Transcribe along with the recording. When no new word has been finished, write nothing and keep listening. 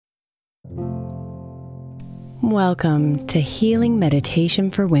Welcome to Healing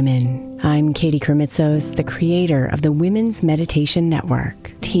Meditation for Women. I'm Katie Krimitsos, the creator of the Women's Meditation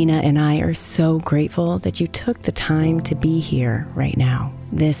Network. Tina and I are so grateful that you took the time to be here right now.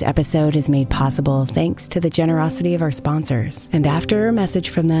 This episode is made possible thanks to the generosity of our sponsors. And after a message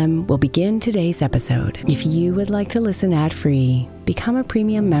from them, we'll begin today's episode. If you would like to listen ad-free, become a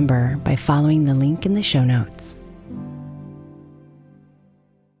premium member by following the link in the show notes.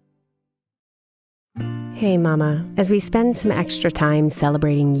 Hey Mama, as we spend some extra time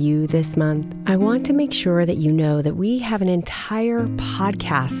celebrating you this month, I want to make sure that you know that we have an entire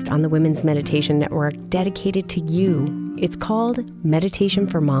podcast on the Women's Meditation Network dedicated to you. It's called Meditation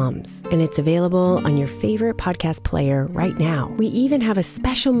for Moms, and it's available on your favorite podcast player right now. We even have a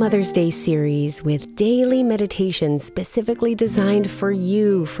special Mother's Day series with daily meditations specifically designed for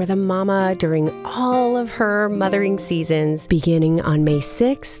you, for the mama, during all of her mothering seasons, beginning on May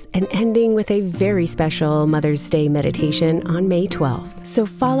 6th and ending with a very special Mother's Day meditation on May 12th. So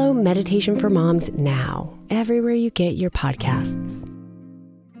follow Meditation for Moms now, everywhere you get your podcasts.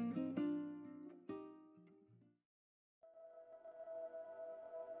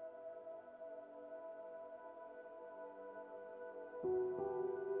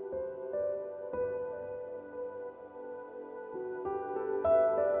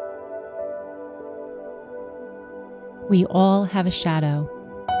 We all have a shadow.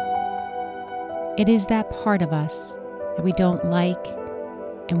 It is that part of us that we don't like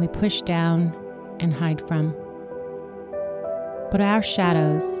and we push down and hide from. But our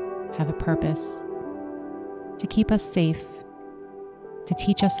shadows have a purpose: to keep us safe, to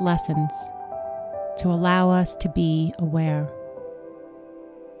teach us lessons, to allow us to be aware,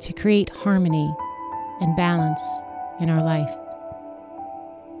 to create harmony and balance in our life.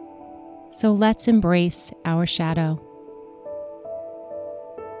 So let's embrace our shadow.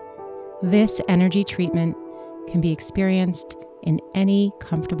 This energy treatment can be experienced in any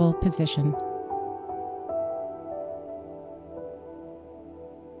comfortable position.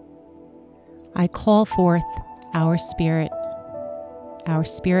 I call forth our spirit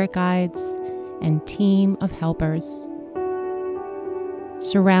guides, and team of helpers.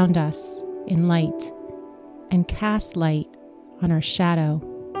 Surround us in light and cast light on our shadow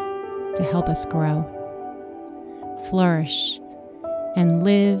to help us grow, flourish, and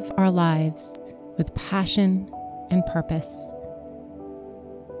live our lives with passion and purpose.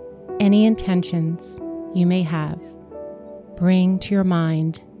 Any intentions you may have, bring to your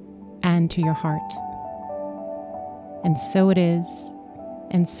mind and to your heart. And so it is,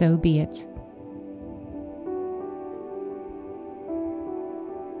 and so be it.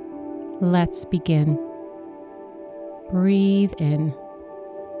 Let's begin. Breathe in.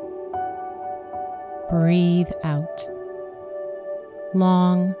 Breathe out.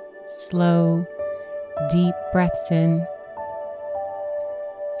 Long, slow, deep breaths in.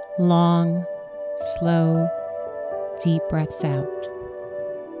 Long, slow, deep breaths out.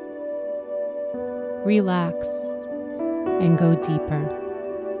 Relax and go deeper.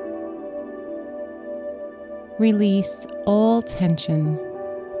 Release all tension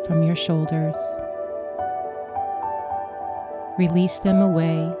from your shoulders. Release them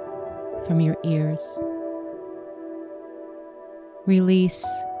away from your ears. Release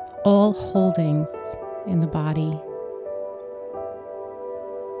all holdings in the body.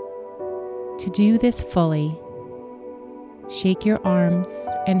 To do this fully, shake your arms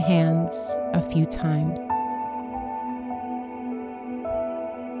and hands a few times.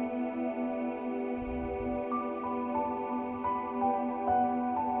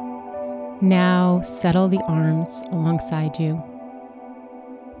 Now settle the arms alongside you,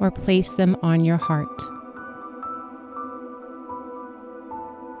 or place them on your heart.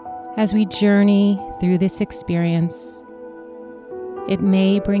 As we journey through this experience, it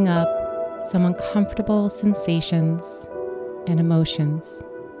may bring up some uncomfortable sensations and emotions.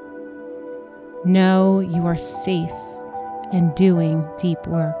 Know you are safe and doing deep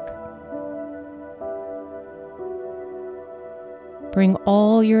work. Bring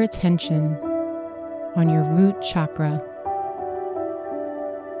all your attention on your root chakra,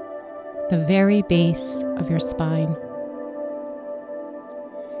 the very base of your spine.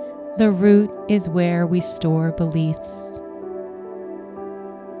 The root is where we store beliefs,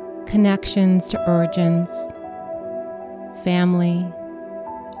 connections to origins, family,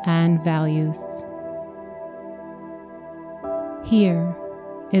 and values. Here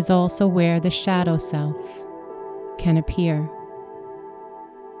is also where the shadow self can appear.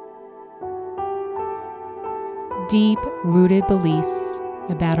 Deep-rooted beliefs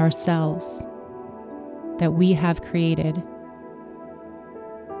about ourselves that we have created.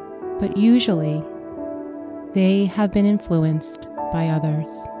 But usually, They have been influenced by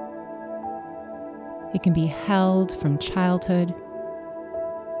others. It can be held from childhood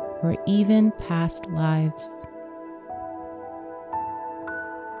or even past lives.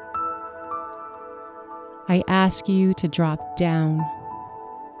 I ask you to drop down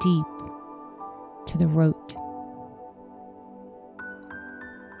deep to the root.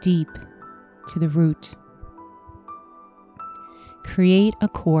 Deep to the root. Create a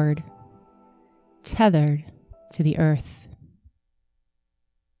cord tethered to the earth.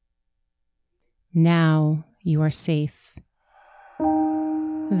 Now you are safe.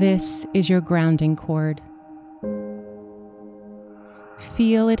 This is your grounding cord.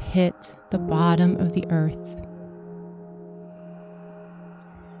 Feel it hit the bottom of the earth.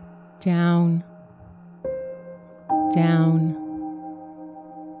 Down, down,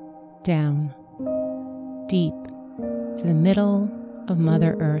 down, deep to the middle of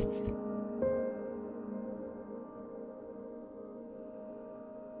Mother Earth.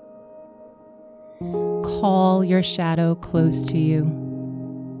 Call your shadow close to you.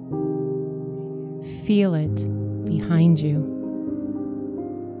 Feel it behind you.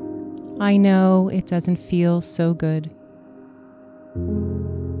 I know it doesn't feel so good.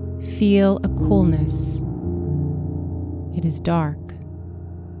 Feel a coolness. It is dark.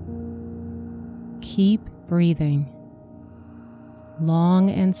 Keep breathing. Long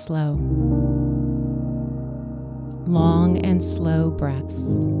and slow. Long and slow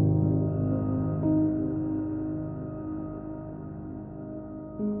breaths.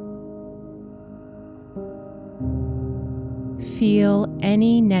 Feel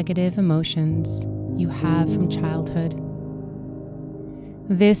any negative emotions you have from childhood.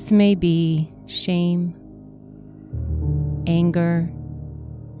 This may be shame, anger,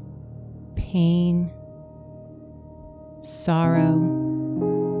 pain, sorrow,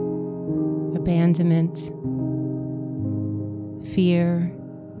 abandonment, fear,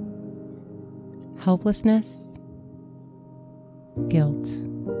 helplessness, guilt.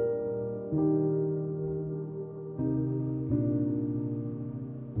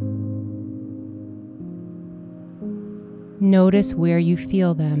 Notice where you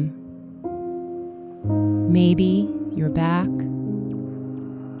feel them. Maybe your back,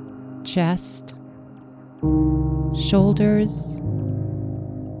 chest, shoulders,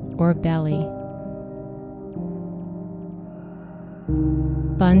 or belly.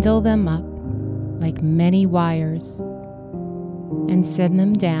 Bundle them up like many wires and send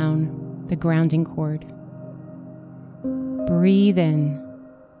them down the grounding cord. Breathe in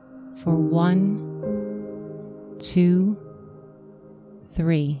for 1, 2,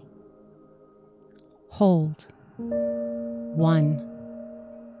 3. Hold. 1,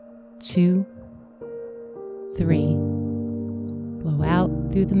 2, 3. Blow out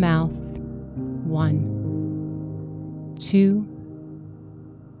through the mouth. 1, 2,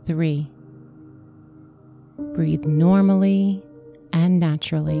 3. Breathe normally and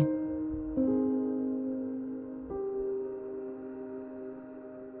naturally.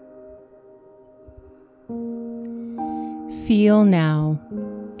 Feel now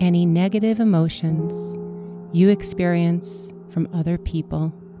any negative emotions you experience from other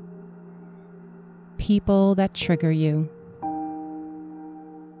people. People that trigger you.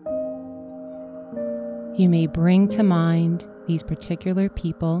 You may bring to mind these particular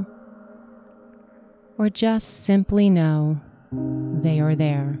people, or just simply know they are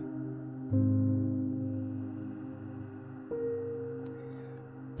there.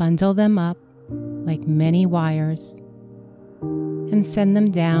 Bundle them up like many wires and send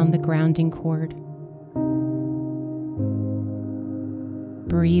them down the grounding cord.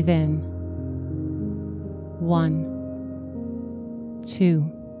 Breathe in. 1,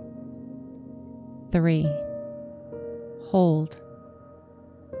 2, 3. Hold.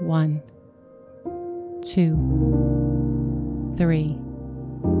 1, 2, 3.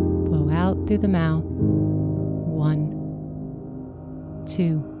 Blow out through the mouth. 1,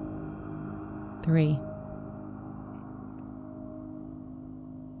 2, 3.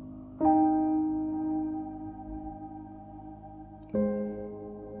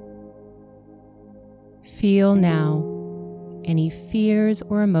 Feel now any fears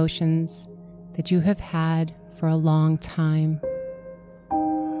or emotions that you have had for a long time.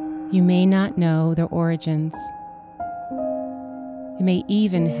 You may not know their origins. It may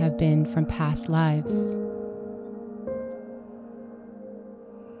even have been from past lives.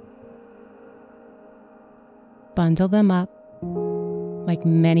 Bundle them up like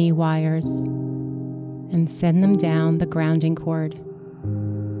many wires and send them down the grounding cord.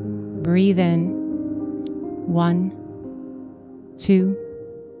 Breathe in. 1, 2,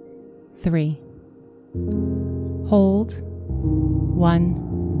 3. Hold.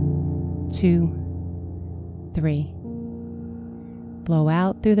 1, 2, 3. Blow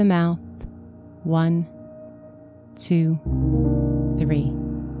out through the mouth. 1, 2, 3.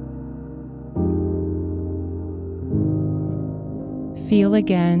 Feel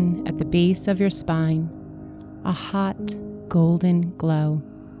again at the base of your spine a hot golden glow.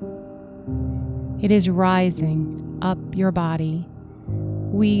 It is rising up your body,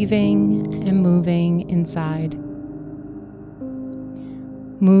 weaving and moving inside,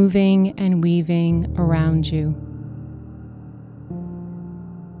 moving and weaving around you.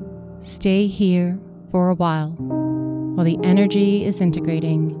 Stay here for a while the energy is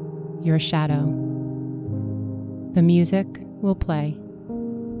integrating your shadow. The music will play.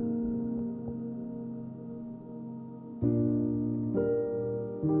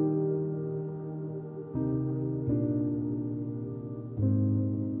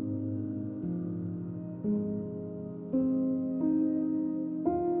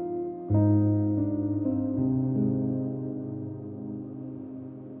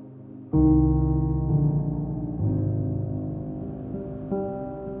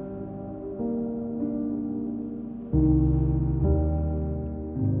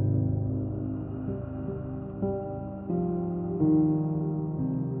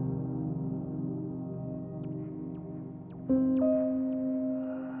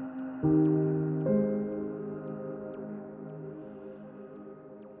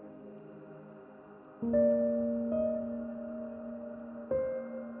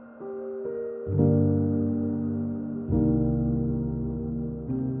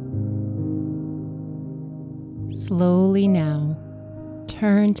 Slowly now,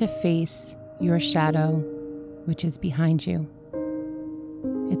 turn to face your shadow, which is behind you.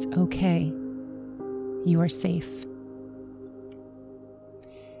 It's okay. You are safe.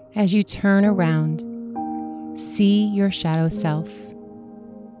 As you turn around, see your shadow self.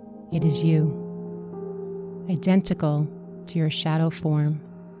 It is you, identical to your shadow form.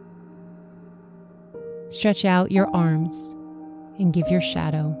 Stretch out your arms and give your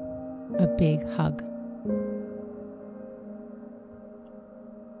shadow a big hug.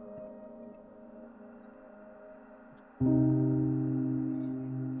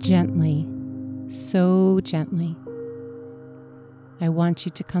 Gently, so gently, I want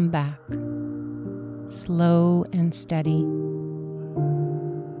you to come back, slow and steady.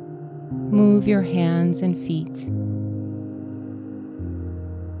 Move your hands and feet.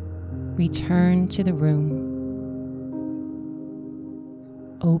 Return to the room.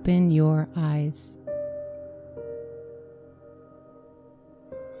 Open your eyes.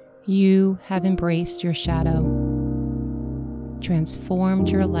 You have embraced your shadow, transformed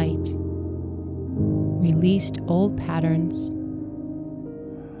your light, released old patterns.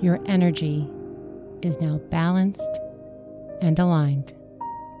 Your energy is now balanced and aligned.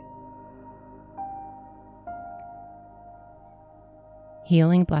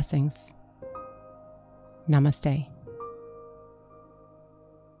 Healing blessings. Namaste.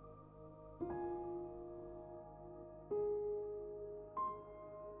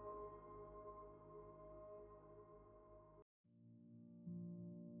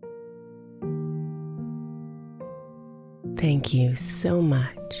 Thank you so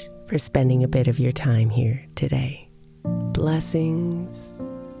much for spending a bit of your time here today. Blessings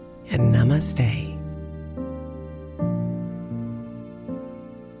and namaste.